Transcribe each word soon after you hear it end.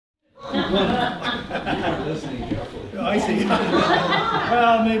not listening carefully. I see.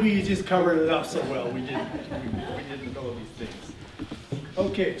 Well, maybe you just covered it up so well. We didn't know these things.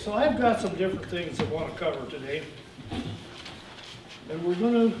 Okay, so I've got some different things I want to cover today. And we're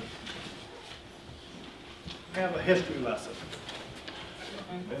going to have a history lesson.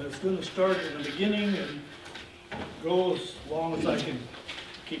 And it's going to start in the beginning and go as long as I can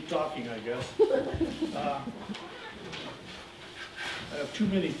keep talking, I guess. I have too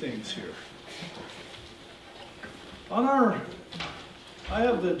many things here.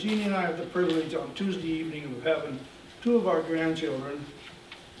 Jeannie and I have the privilege on Tuesday evening of having two of our grandchildren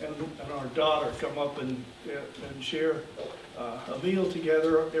and our daughter come up and share a meal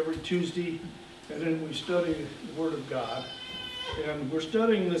together every Tuesday, and then we study the Word of God. And we're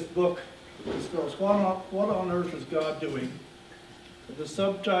studying this book. It's called What on Earth is God Doing? And the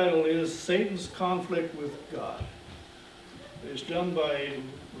subtitle is Satan's Conflict with God. It's done by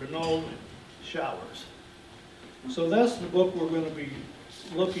Renald Showers. So that's the book we're going to be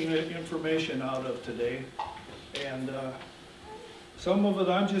looking at information out of today. And some of it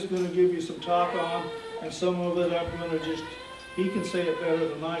I'm just going to give you some talk on, and some of it I'm going to just, he can say it better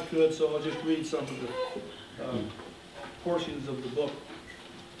than I could, so I'll just read some of the portions of the book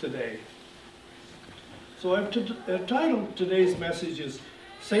today. So I've titled today's message is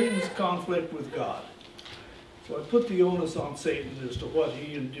Satan's Conflict with God. So I put the onus on Satan as to what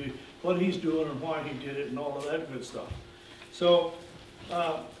he's doing and why he did it and all of that good stuff. So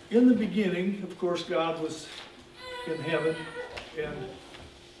in the beginning, of course, God was in heaven, and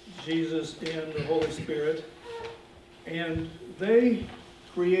Jesus and the Holy Spirit, and they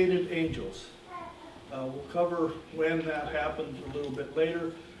created angels. We'll cover when that happened a little bit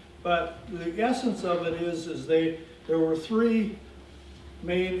later, but the essence of it is there were three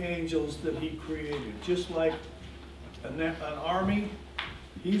main angels that he created. Just like an army,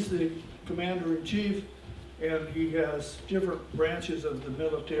 he's the commander-in-chief, and he has different branches of the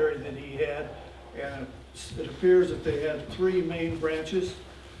military that he had, and it appears that they had three main branches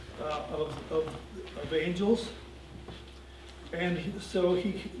of angels. And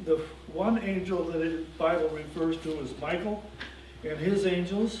the one angel that the Bible refers to is Michael and his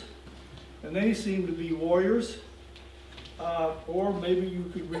angels, and they seem to be warriors, or maybe you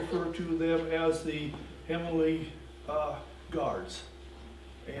could refer to them as the heavenly guards.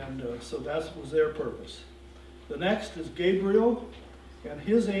 And so that was their purpose. The next is Gabriel and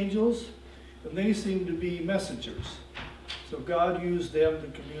his angels, and they seem to be messengers. So God used them to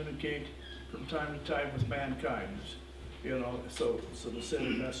communicate from time to time with mankind. You know, so to send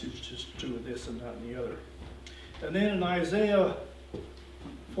a message just to this and that and the other. And then in Isaiah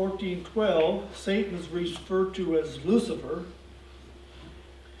 14:12, Satan is referred to as Lucifer,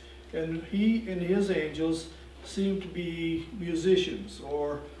 and he and his angels seem to be musicians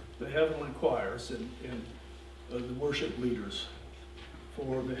or the heavenly choirs and the worship leaders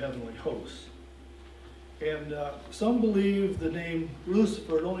for the heavenly hosts. And some believe the name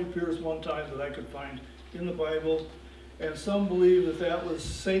Lucifer, it only appears one time that I could find in the Bible, and some believe that that was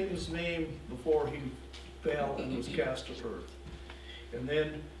Satan's name before he fell and was cast to earth. And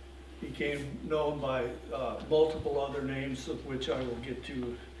then he became known by multiple other names, of which I will get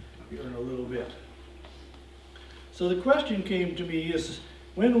to here in a little bit. So the question came to me is,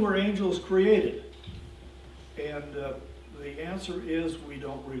 when were angels created? And the answer is we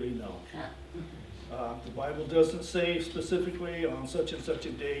don't really know. The Bible doesn't say specifically on such and such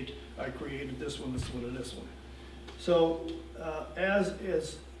a date, I created this one, this one, and this one. So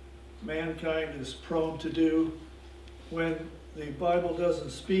as mankind is prone to do, when the Bible doesn't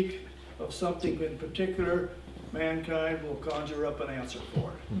speak of something in particular, mankind will conjure up an answer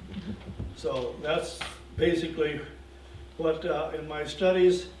for it. So that's basically what in my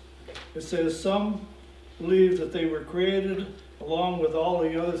studies, it says some believe that they were created along with all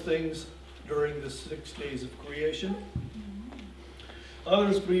the other things during the 6 days of creation.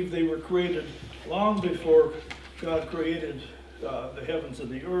 Others believe they were created long before God created the heavens and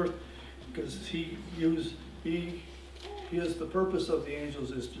the earth, because the purpose of the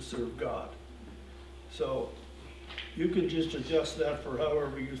angels is to serve God. So you can just adjust that for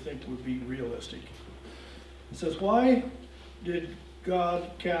however you think would be realistic. It says, why did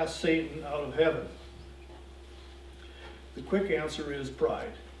God cast Satan out of heaven? The quick answer is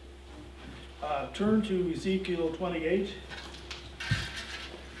pride. Turn to Ezekiel 28.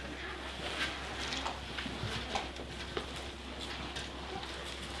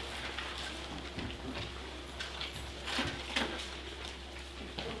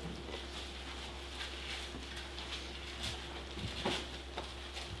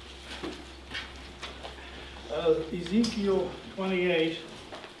 Ezekiel 28,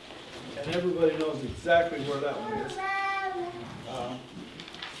 and everybody knows exactly where that one is.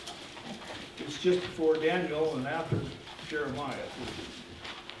 It's just before Daniel and after Jeremiah.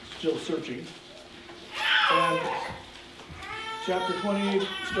 Still searching. And chapter 28,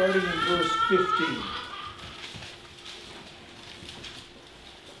 starting in verse 15.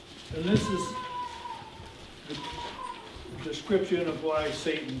 And this is the description of why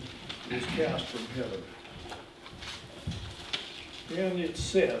Satan was cast from heaven. And it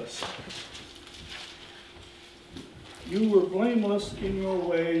says, "You were blameless in your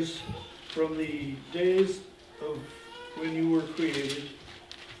ways from the days of when you were created,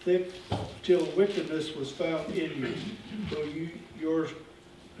 thick till wickedness was found in you. Though your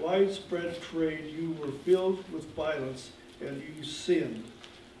widespread trade, you were filled with violence, and you sinned.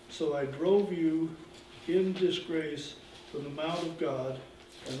 So I drove you in disgrace from the mount of God,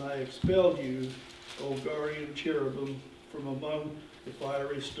 and I expelled you, O guardian cherubim, from among the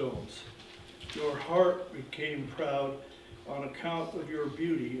fiery stones. Your heart became proud on account of your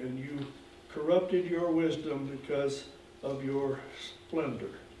beauty, and you corrupted your wisdom because of your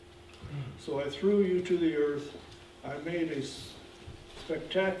splendor. So I threw you to the earth. I made a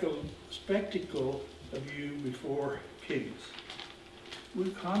spectacle of you before kings."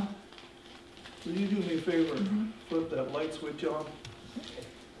 Con, will you do me a favor and flip that light switch on?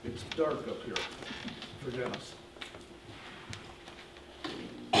 It's dark up here for Dennis.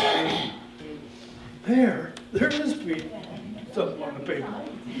 There is something on the paper.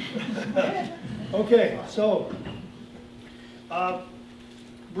 Okay, so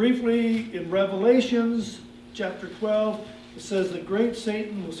briefly in Revelations chapter 12, it says the great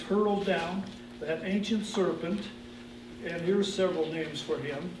Satan was hurled down, that ancient serpent, and here's several names for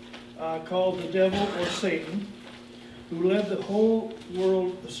him, called the devil or Satan, who led the whole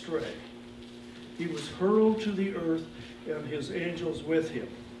world astray. He was hurled to the earth and his angels with him.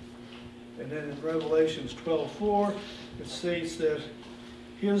 And then in Revelations 12:4, it states that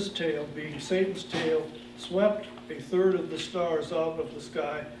his tail, being Satan's tail, swept a third of the stars out of the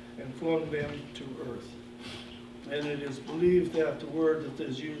sky and flung them to earth. And it is believed that the word that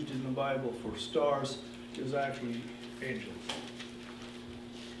is used in the Bible for stars is actually angels.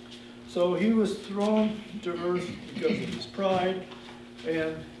 So he was thrown to earth because of his pride,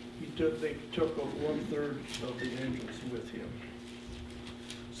 and they took 1/3 of the angels with him.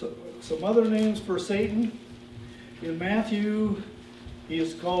 So some other names for Satan. In Matthew, he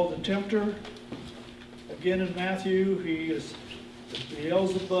is called the tempter. Again in Matthew, he is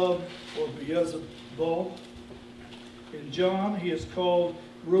Beelzebub or Beelzebul. In John, he is called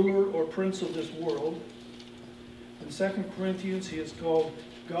ruler or prince of this world. In 2 Corinthians, he is called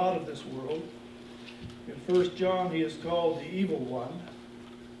God of this world. In 1 John, he is called the evil one.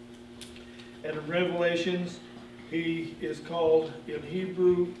 And in Revelations, he is called in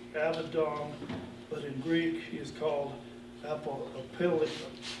Hebrew Abaddon, but in Greek he is called Apollyon,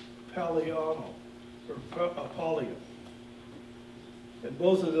 or Apollyon. And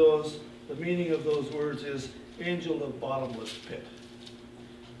both of those, the meaning of those words is angel of bottomless pit.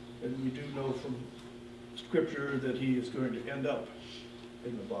 And we do know from Scripture that he is going to end up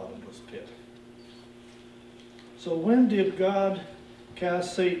in the bottomless pit. So when did God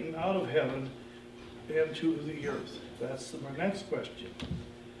cast Satan out of heaven and to the earth? That's my next question.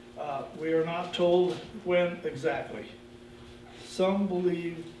 We are not told when exactly. Some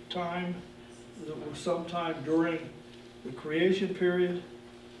believe time that was sometime during the creation period.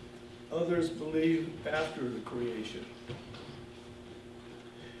 Others believe after the creation.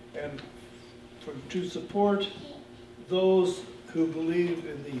 And to support those who believe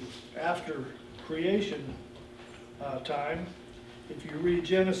in the after creation time, if you read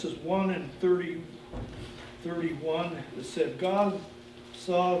Genesis 1 and 31, it said, God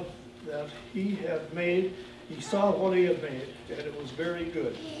saw that he saw what he had made, and it was very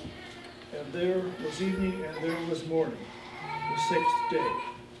good. And there was evening and there was morning, the 6th day.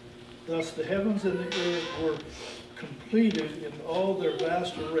 Thus the heavens and the earth were completed in all their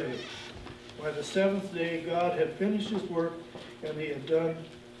vast array. By the 7th day God had finished his work, and he had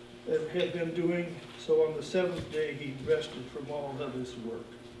been doing so. On the 7th day he rested from all of his work.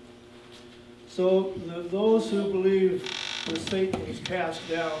 So those who believe that Satan was cast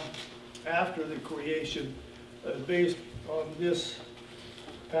down after the creation, based on this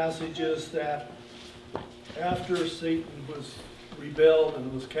passage, is that after Satan was rebelled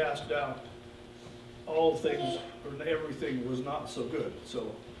and was cast down, all things or everything was not so good.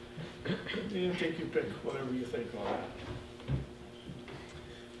 So you take your pick, whatever you think on that.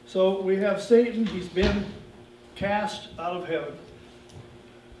 So we have Satan. He's been cast out of heaven.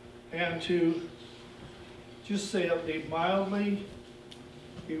 And to just say it mildly,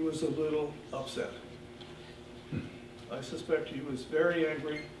 he was a little upset. I suspect he was very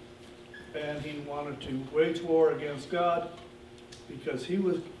angry, and he wanted to wage war against God because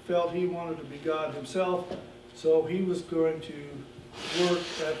felt he wanted to be God himself, so he was going to work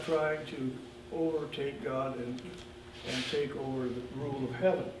at trying to overtake God and take over the rule of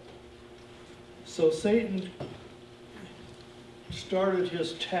heaven. So Satan started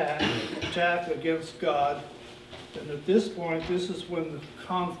his attack against God, and at this point, this is when the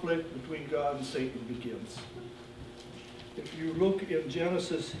conflict between God and Satan begins. If you look in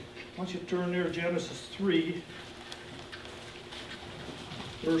Genesis, why don't you turn there, Genesis 3,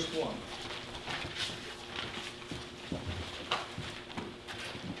 verse 1.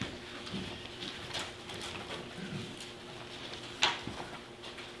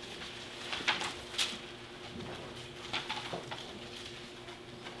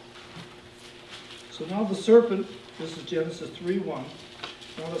 So now the serpent, this is Genesis 3:1.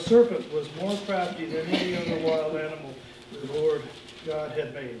 Now the serpent was more crafty than any other wild animal the Lord God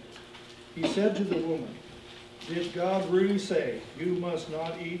had made. He said to the woman, "Did God really say, 'You must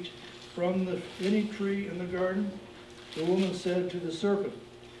not eat from any tree in the garden?' The woman said to the serpent,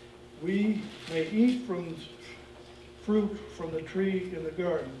 'We may eat from fruit from the tree in the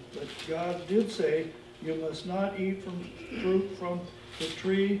garden, but God did say, you must not eat from fruit from the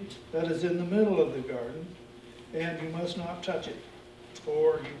tree that is in the middle of the garden, and you must not touch it,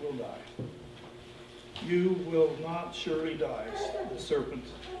 or you will die.' 'You will not surely die,' the serpent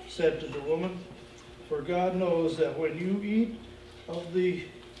said to the woman, 'for God knows that when you eat of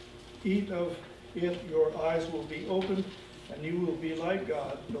it, your eyes will be opened, and you will be like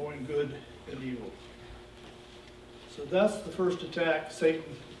God, knowing good and evil.'" So that's the first attack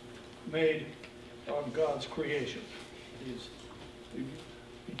Satan made on God's creation.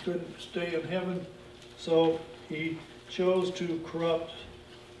 He couldn't stay in heaven, so he chose to corrupt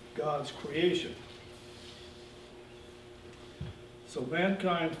God's creation. So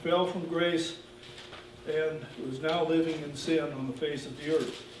mankind fell from grace and was now living in sin on the face of the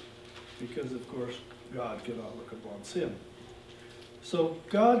earth, because of course God cannot look upon sin. So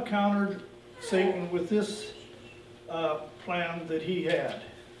God countered Satan with this plan that he had.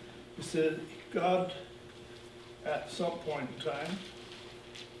 He said God, at some point in time,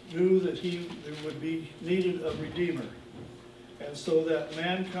 knew that there would be needed a redeemer, and so that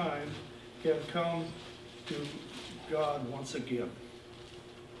mankind can come to God once again.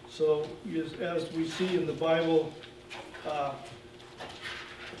 So as we see in the Bible, that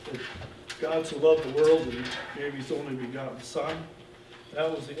God so loved the world that he gave his only begotten Son.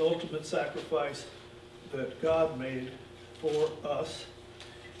 That was the ultimate sacrifice that God made for us.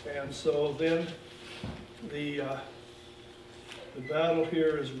 And so then the battle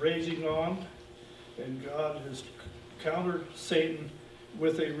here is raging on, and God has countered Satan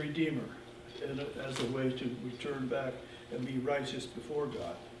with a redeemer as a way to return back and be righteous before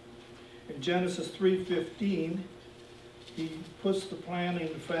God. In Genesis 3:15, he puts the plan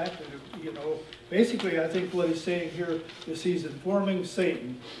into fact, and basically I think what he's saying here is he's informing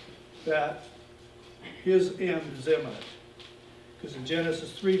Satan that his end is imminent. Because in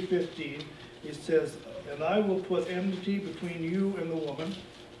Genesis 3:15, it says, "And I will put enmity between you and the woman,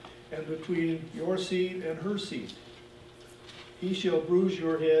 and between your seed and her seed. He shall bruise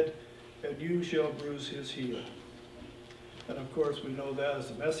your head, and you shall bruise his heel." And of course we know that as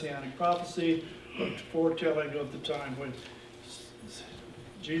a messianic prophecy, a foretelling of the time when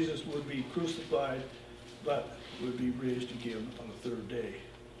Jesus would be crucified, but would be raised again on the third day.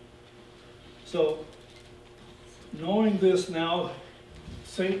 So, knowing this now,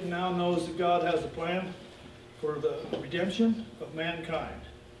 Satan now knows that God has a plan for the redemption of mankind.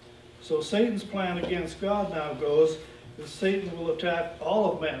 So Satan's plan against God now goes that Satan will attack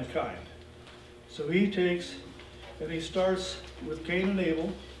all of mankind. So he takes, and he starts with Cain and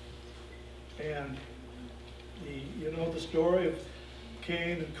Abel, and the story of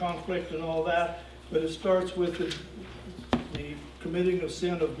Cain and conflict and all that, but it starts with the committing of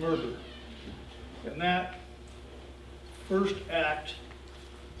sin of murder. And that first act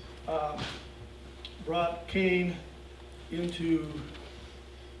brought Cain into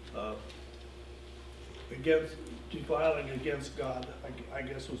defiling against God, I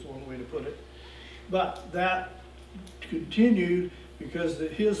guess was one way to put it. But that continued because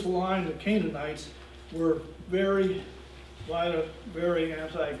his line, the Canaanites, were very violent, very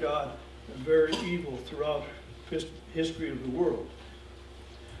anti-God, and very evil throughout history of the world.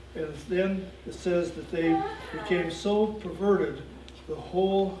 And then it says that they became so perverted, the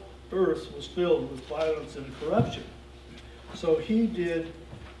whole earth was filled with violence and corruption. So he did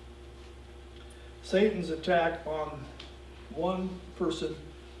Satan's attack on one person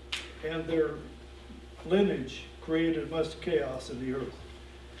and their lineage created much chaos in the earth.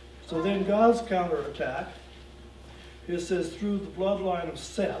 So then God's counterattack, it says through the bloodline of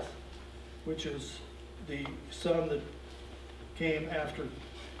Seth, which is the son that came after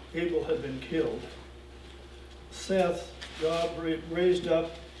Abel had been killed. Seth, God raised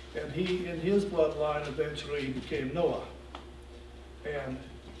up, and he, in his bloodline, eventually became Noah. And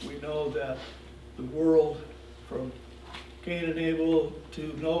we know that the world from Cain and Abel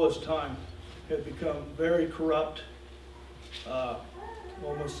to Noah's time had become very corrupt.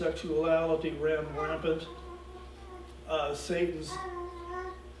 Homosexuality ran rampant. Satan's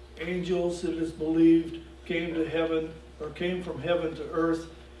angels, it is believed, came to heaven, or came from heaven to earth,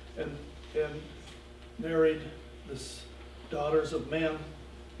 and married the daughters of men,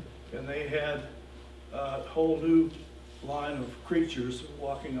 and they had a whole new line of creatures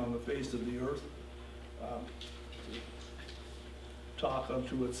walking on the face of the earth. Talk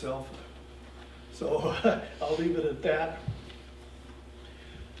unto itself. So I'll leave it at that.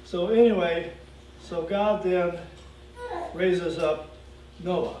 So anyway, so God then raises up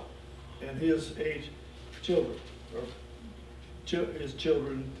Noah and his 8 children, or his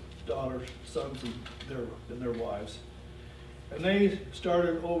children, daughters, sons, and their wives. And they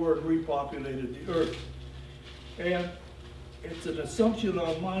started over and repopulated the earth. And it's an assumption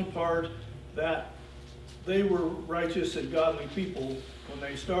on my part that they were righteous and godly people when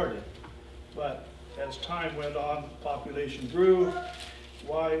they started. But as time went on, population grew.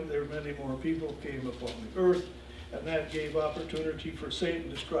 Why? There many more people came upon the earth, and that gave opportunity for Satan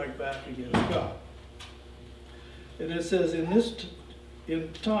to strike back against God. And it says,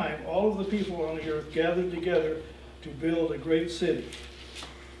 in time, all of the people on the earth gathered together to build a great city.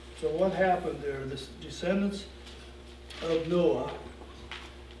 So what happened there? The descendants of Noah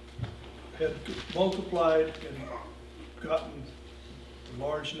had multiplied and gotten a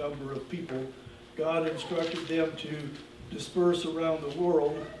large number of people. God instructed them to disperse around the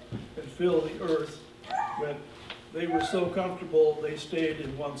world and fill the earth. But they were so comfortable, they stayed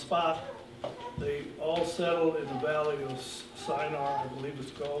in one spot. They all settled in the valley of Shinar, I believe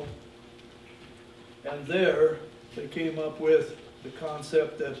it's called. And there they came up with the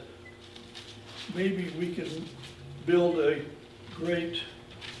concept that maybe we can build a great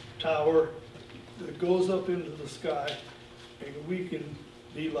tower that goes up into the sky, and we can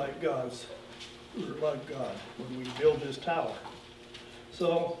be like God when we build this tower.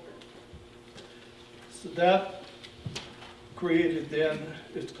 So that created then,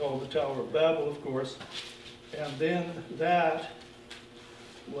 it's called the Tower of Babel, of course, and then that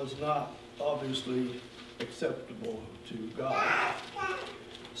was not obviously acceptable to God.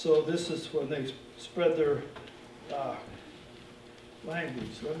 So this is when they spread their language.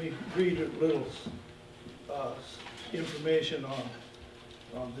 Let me read a little information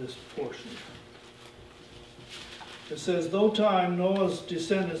on this portion. It says, though time, Noah's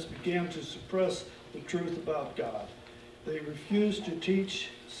descendants began to suppress the truth about God. They refused to teach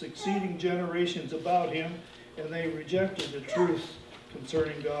succeeding generations about him, and they rejected the truth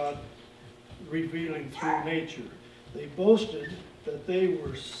concerning God revealing through nature. They boasted that they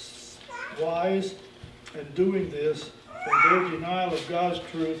were wise, and doing this, and their denial of God's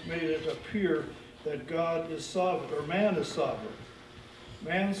truth made it appear that God is sovereign, or man is sovereign.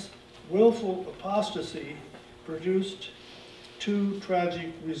 Man's willful apostasy produced 2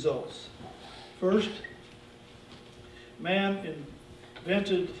 tragic results. First, man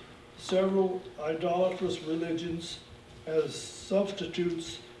invented several idolatrous religions as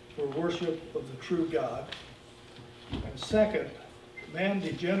substitutes for worship of the true God. And second, man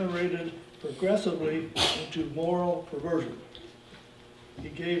degenerated progressively into moral perversion. He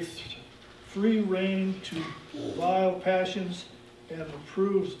gave free rein to vile passions and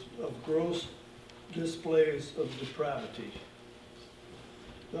approved of gross displays of depravity.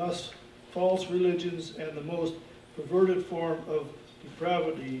 Thus, false religions and the most perverted form of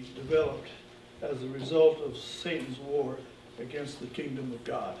depravity developed as a result of Satan's war against the kingdom of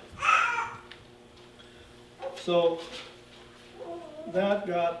God. So that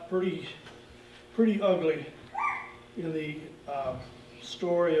got pretty ugly in the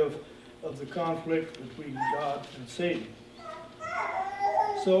story of the conflict between God and Satan.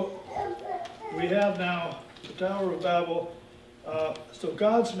 So we have now the Tower of Babel. So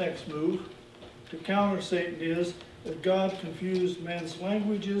God's next move to counter Satan is that God confused men's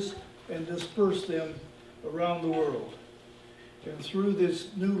languages and dispersed them around the world. And through these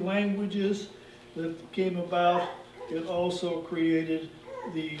new languages that came about, it also created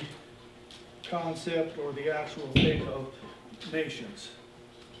the concept or the actual thing of nations.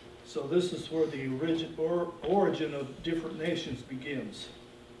 So this is where the origin of different nations begins.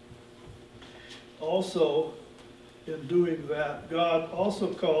 also, in doing that, God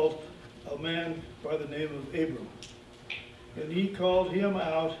also called a man by the name of Abram. And he called him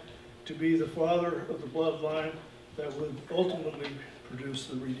out to be the father of the bloodline that would ultimately produce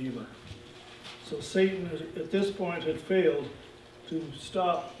the Redeemer. So Satan, at this point, had failed to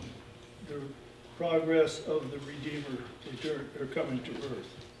stop the progress of the Redeemer coming to earth.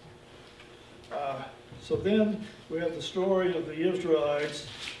 So then we have the story of the Israelites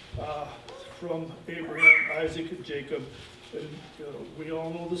from Abraham, Isaac, and Jacob. And we all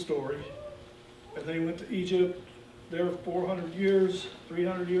know the story. And they went to Egypt there 400 years,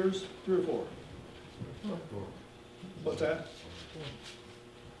 300 years, 3 or 4. What's that?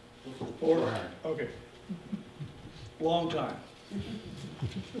 4? Okay. Long time.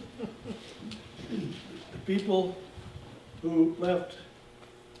 The people who left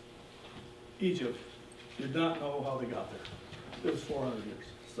Egypt did not know how they got there. It was 400 years.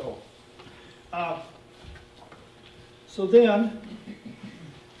 So then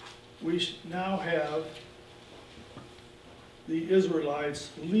we now have the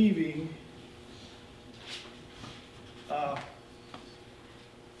Israelites leaving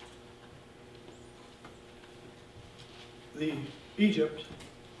the Egypt,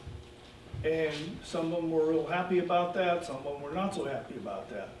 and some of them were real happy about that, some of them were not so happy about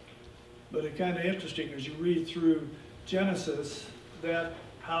that. But it's kind of interesting as you read through Genesis that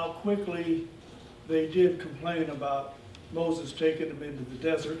how quickly they did complain about Moses taking them into the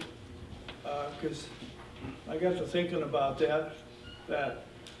desert, because I got to thinking about that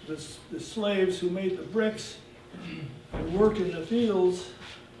the slaves who made the bricks and worked in the fields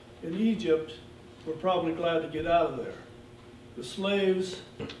in Egypt were probably glad to get out of there. The slaves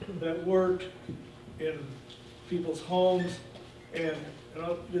that worked in people's homes and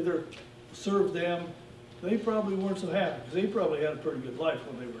served them, they probably weren't so happy because they probably had a pretty good life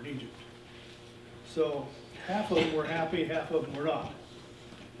when they were in Egypt. So half of them were happy, half of them were not.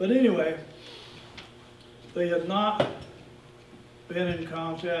 But anyway, they had not been in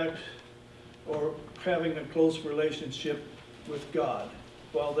contact or having a close relationship with God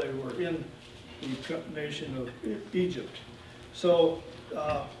while they were in the nation of Egypt. So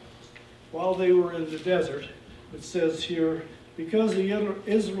while they were in the desert, it says here, because the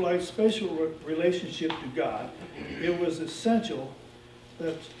Israelites' special relationship to God, it was essential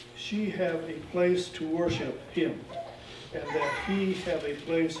that she have a place to worship Him, and that He have a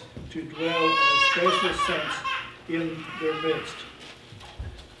place to dwell in a special sense in their midst.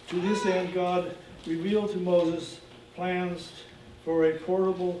 To this end, God revealed to Moses plans for a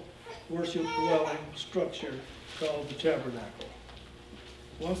portable worship dwelling structure called the tabernacle.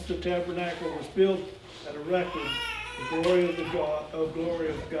 Once the tabernacle was built and erected, the glory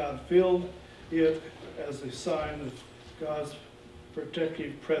of God filled it as a sign of God's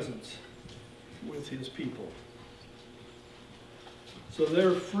protective presence with His people. So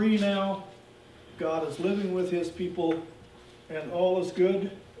they're free now. God is living with His people, and all is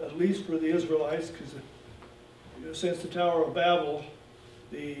good, at least for the Israelites, because since the Tower of Babel,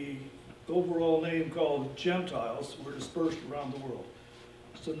 the overall name called Gentiles were dispersed around the world.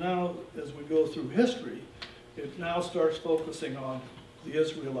 So now, as we go through history, it now starts focusing on the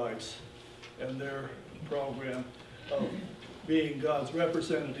Israelites and their program of being God's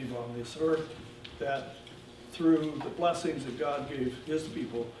representative on this earth, that through the blessings that God gave His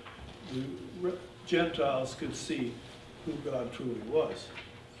people, the Gentiles could see who God truly was.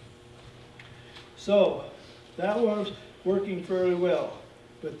 So that was working fairly well.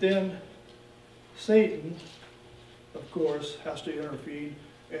 But then Satan, of course, has to intervene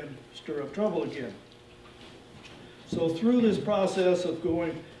and stir up trouble again. So through this process of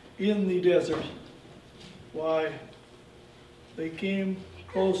going in the desert, why, they came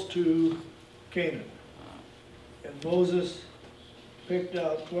close to Canaan. And Moses picked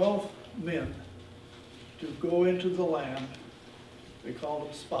out 12 men to go into the land, they called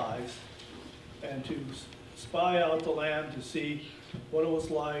them spies, and to spy out the land to see what it was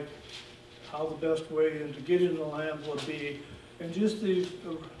like, how the best way to get into the land would be, and just the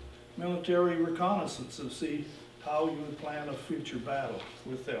military reconnaissance to see how you would plan a future battle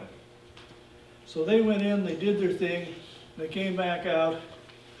with them. So they went in, they did their thing, they came back out,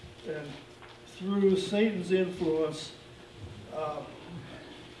 and through Satan's influence,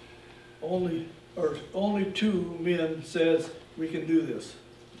 only 2 men says, we can do this.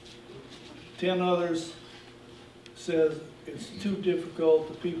 10 others says it's too difficult,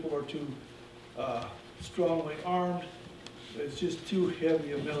 the people are too strongly armed, it's just too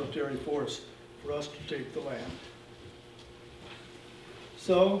heavy a military force for us to take the land.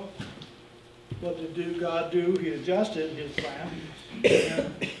 So, what did God do? He adjusted His plan,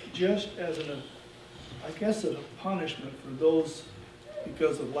 and just as I guess, a punishment for those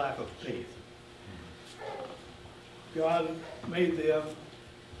because of lack of faith. God made them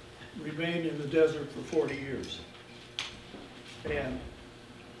remain in the desert for 40 years. And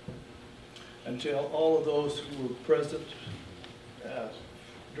until all of those who were present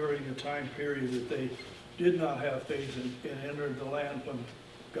during the time period that they did not have faith and entered the land when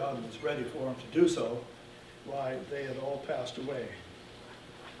God was ready for them to do so, why, they had all passed away.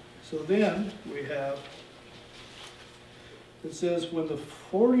 So then we have, it says, when the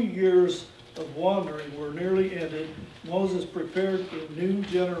 40 years of wandering were nearly ended, Moses prepared a new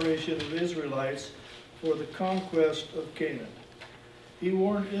generation of Israelites for the conquest of Canaan. He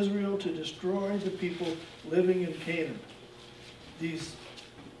warned Israel to destroy the people living in Canaan. These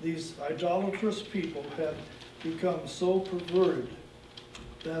idolatrous people had become so perverted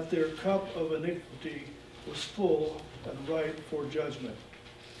that their cup of iniquity was full and ripe for judgment.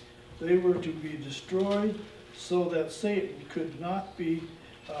 They were to be destroyed so that Satan could not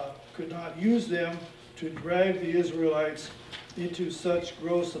use them to drag the Israelites into such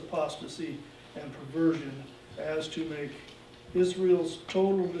gross apostasy and perversion as to make Israel's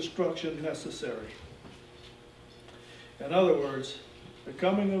total destruction necessary. In other words, the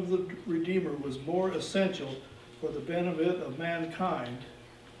coming of the Redeemer was more essential for the benefit of mankind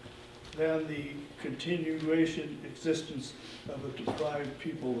than the continuation existence of a deprived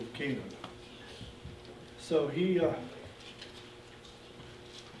people of Canaan. So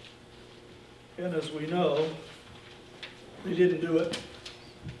and as we know, they didn't do it.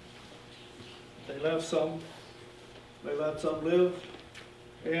 They left some, they let some live,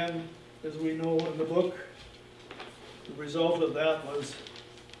 and as we know in the book, the result of that was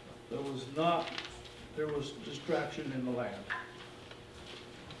there was distraction in the land.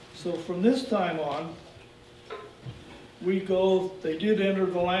 So from this time on, they did enter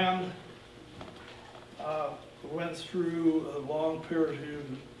the land, went through a long period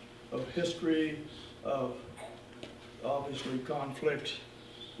of history, of obviously conflict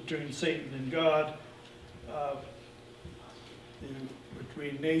between Satan and God,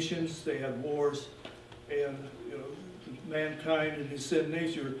 between nations. They had wars, and mankind in his sin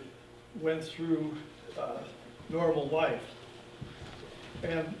nature went through normal life.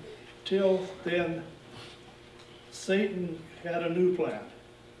 And till then, Satan had a new plan,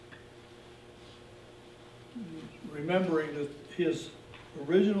 remembering that his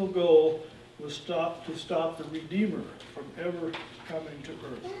original goal was to stop the Redeemer from ever coming to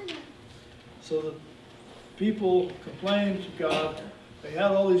earth. So the people complained to God. They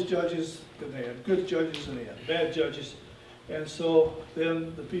had all these judges, and they had good judges and they had bad judges, and so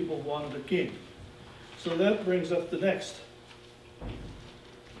then the people wanted a king. So that brings up the next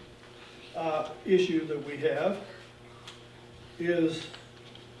issue that we have, is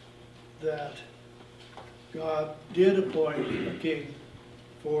that God did appoint a king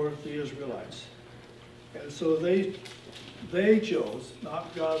for the Israelites. And so they chose,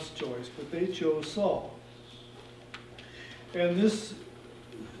 not God's choice, but they chose Saul. And this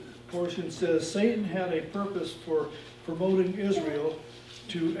portion says, Satan had a purpose for promoting Israel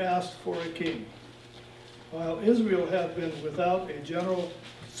to ask for a king. While Israel had been without a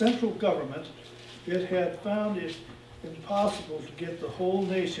central government, it had found it impossible to get the whole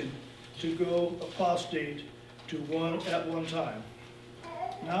nation to go apostate at one time.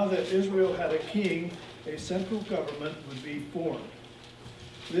 Now that Israel had a king, a central government would be formed.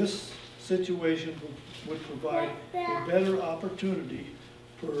 This situation would provide a better opportunity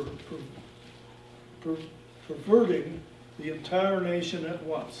for perverting the entire nation at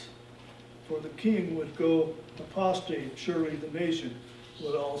once. For the king would go apostate, surely the nation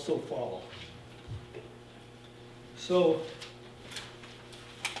would also follow. So,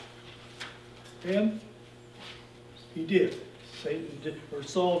 and he did.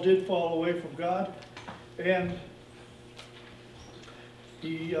 Saul did fall away from God, and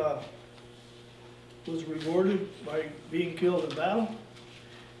he was rewarded by being killed in battle.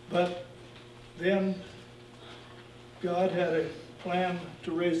 But then God had a plan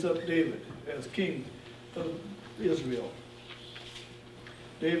to raise up David as king of Israel.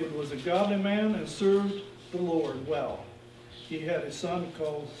 David was a godly man and served the Lord well. He had a son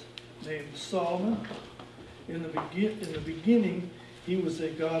named Solomon. In the beginning, he was a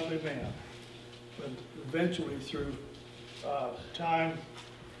godly man, but eventually through time,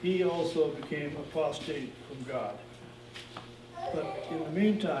 he also became apostate from God. But in the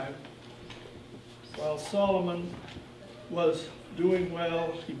meantime, while Solomon was doing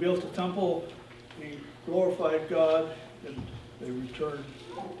well, he built a temple, he glorified God, and they returned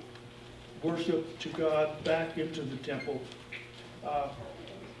worship to God back into the temple.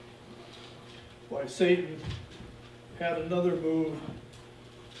 why Satan had another move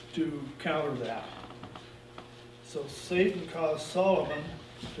to counter that. So Satan caused Solomon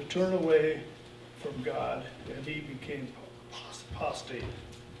to turn away from God, and he became apostate.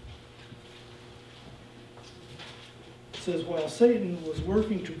 It says, while Satan was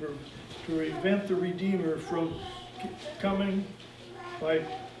working to prevent the Redeemer from coming by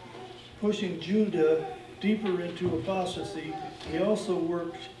pushing Judah deeper into apostasy, he also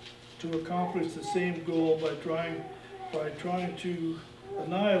worked to accomplish the same goal by trying to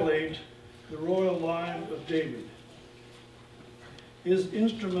annihilate the royal line of David. His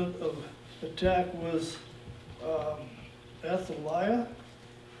instrument of attack was Athaliah,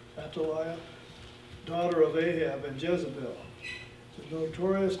 daughter of Ahab and Jezebel. The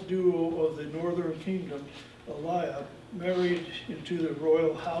notorious duo of the northern kingdom, Eliab, married into the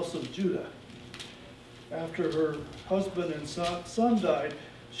royal house of Judah. After her husband and son died,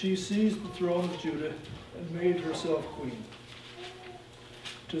 she seized the throne of Judah and made herself queen.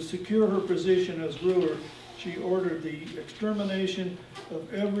 To secure her position as ruler, she ordered the extermination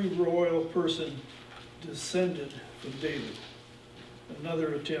of every royal person descended from David.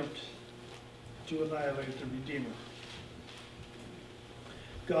 Another attempt to annihilate the Redeemer.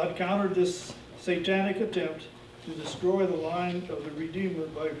 God countered this satanic attempt to destroy the line of the Redeemer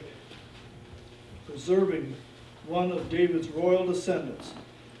by preserving one of David's royal descendants,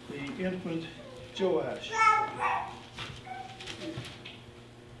 the infant Joash.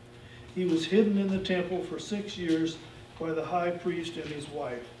 He was hidden in the temple for 6 years by the high priest and his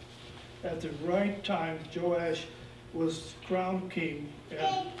wife. At the right time, Joash was crowned king,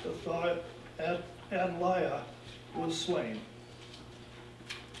 and Athaliah was slain.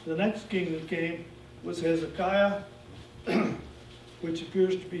 The next king that came was Hezekiah, which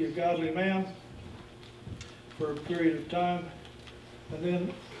appears to be a godly man for a period of time, and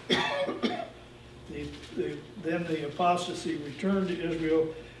then the apostasy returned to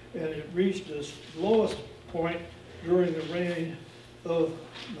Israel, and it reached its lowest point during the reign of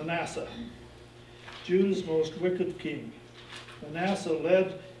Manasseh, Judah's most wicked king. Manasseh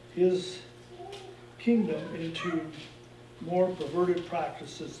led his kingdom into more perverted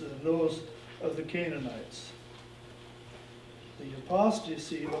practices than those of the Canaanites. The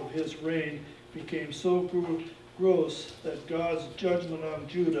apostasy of his reign became so gross that God's judgment on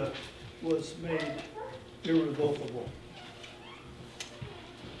Judah was made irrevocable.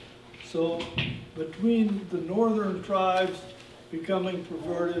 So between the northern tribes becoming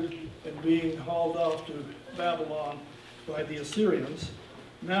perverted and being hauled off to Babylon by the Assyrians,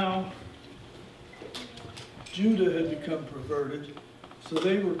 now Judah had become perverted, so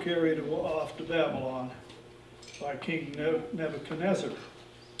they were carried off to Babylon by King Nebuchadnezzar.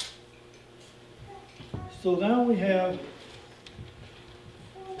 So now we have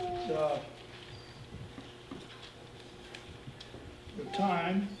the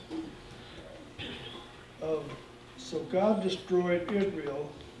time of, so God destroyed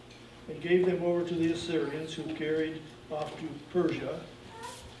Israel and gave them over to the Assyrians, who carried off to Persia.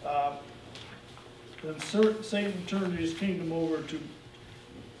 Then Satan turned his kingdom over to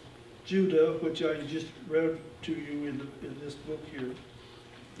Judah, which I just read to you in this book here.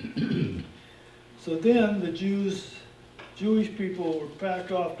 So then the Jewish people were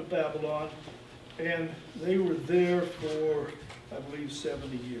packed off to Babylon, and they were there for, I believe,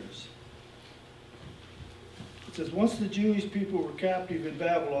 70 years. It says, once the Jewish people were captive in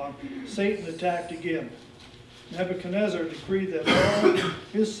Babylon, Satan attacked again. Nebuchadnezzar decreed that all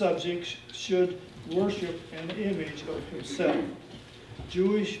his subjects should worship an image of himself.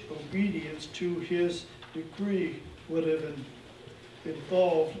 Jewish obedience to his decree would have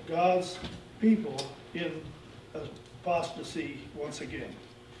involved God's people in apostasy once again.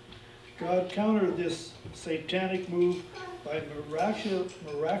 God countered this satanic move by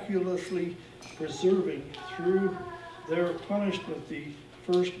miraculously preserving through their punishment the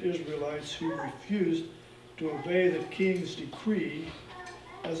first Israelites who refused to obey the king's decree.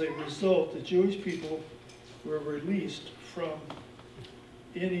 As a result, the Jewish people were released from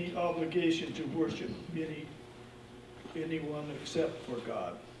any obligation to worship anyone except for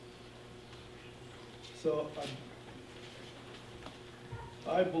God. So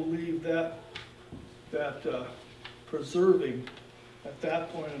I believe that preserving at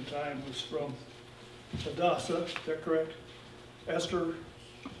that point in time was from Hadassah, is that correct? Esther,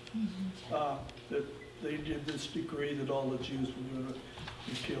 that they did this decree that all the Jews were going to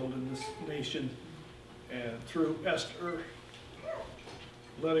be killed in this nation, and through Esther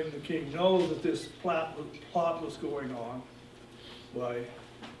letting the king know that this plot was going on, why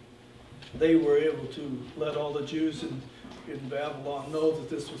they were able to let all the Jews in in Babylon know that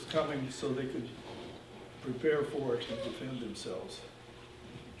this was coming so they could prepare for it and defend themselves.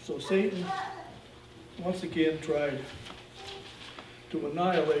 So Satan, once again, tried to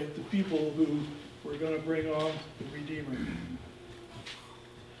annihilate the people who were going to bring on the Redeemer.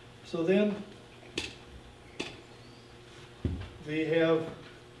 So then,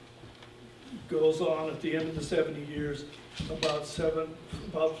 goes on at the end of the 70 years, about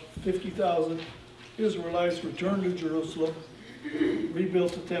 50,000 Israelites returned to Jerusalem,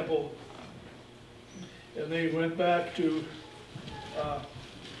 rebuilt the temple, and they went back to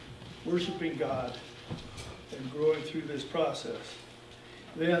worshiping God and growing through this process.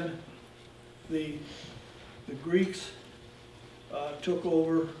 Then the Greeks took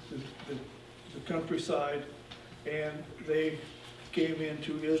over the countryside, and they came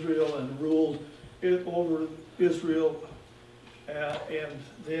into Israel and ruled over Israel, and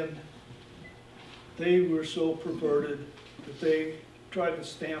then they were so perverted that they tried to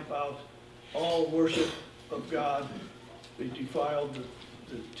stamp out all worship of God. They defiled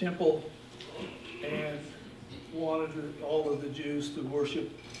the temple and wanted all of the Jews to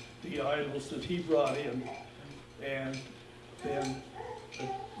worship the idols that he brought in. And then a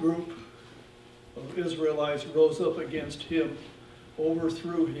group of Israelites rose up against him,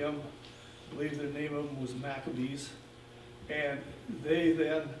 overthrew him. I believe the name of them was Maccabees. And they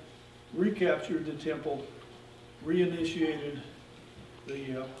then recaptured the temple, reinitiated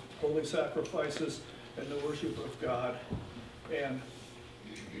the holy sacrifices and the worship of God. And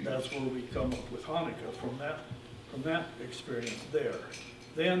that's where we come up with Hanukkah, from that experience there.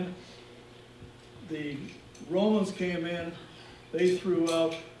 Then the Romans came in, they threw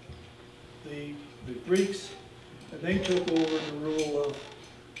out the Greeks, and they took over the rule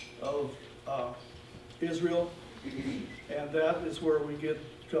of Israel, and that is where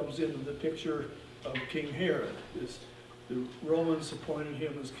comes into the picture of King Herod. The Romans appointed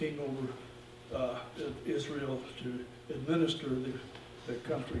him as king over Israel to administer the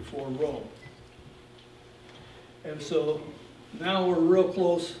country for Rome. And so now we're real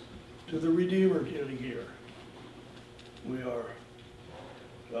close to the Redeemer getting here. We are.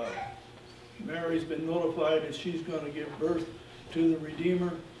 Mary's been notified that she's going to give birth to the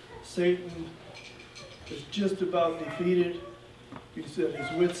Redeemer. Satan is just about defeated. He's at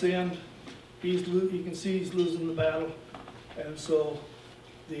his wit's end. You can see he's losing the battle. And so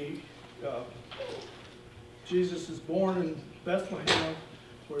Jesus is born in Bethlehem,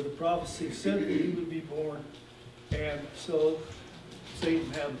 where the prophecy said that he would be born. And so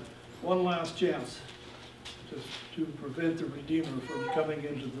Satan had one last chance to prevent the Redeemer from coming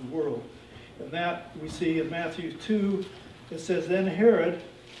into the world. And that we see in Matthew 2, it says, "Then Herod,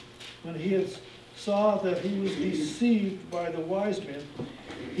 when he had saw that he was deceived by the wise men,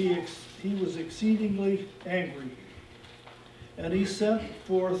 he was exceedingly angry. And he sent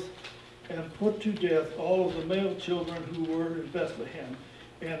forth and put to death all of the male children who were in Bethlehem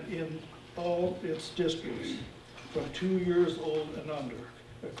and in all its districts, from 2 years old and under,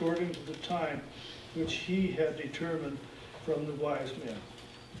 according to the time which he had determined from the wise men."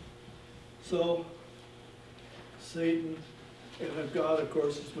 So Satan, and God, of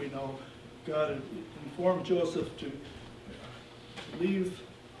course, as we know, God had informed Joseph to leave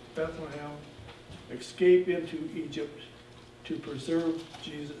Bethlehem, escape into Egypt to preserve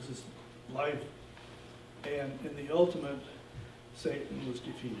Jesus' life, and in the ultimate, Satan was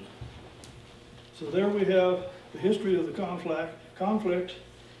defeated. So there we have the history of the conflict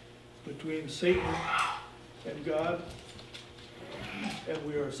between Satan and God, and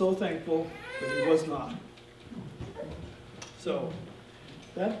we are so thankful that he was not. So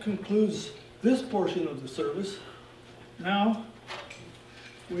that concludes this portion of the service. Now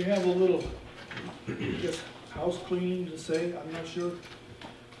we have a little, I guess, house cleaning to say. I'm not sure.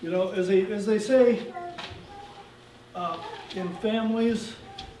 You know, as they say, in families,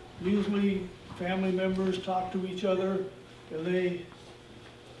 usually family members talk to each other, and they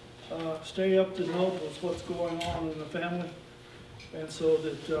stay up to know what's going on in the family, and so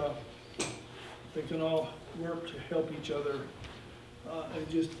that they can all work to help each other and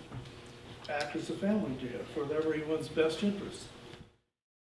just act as a family did for everyone's best interest.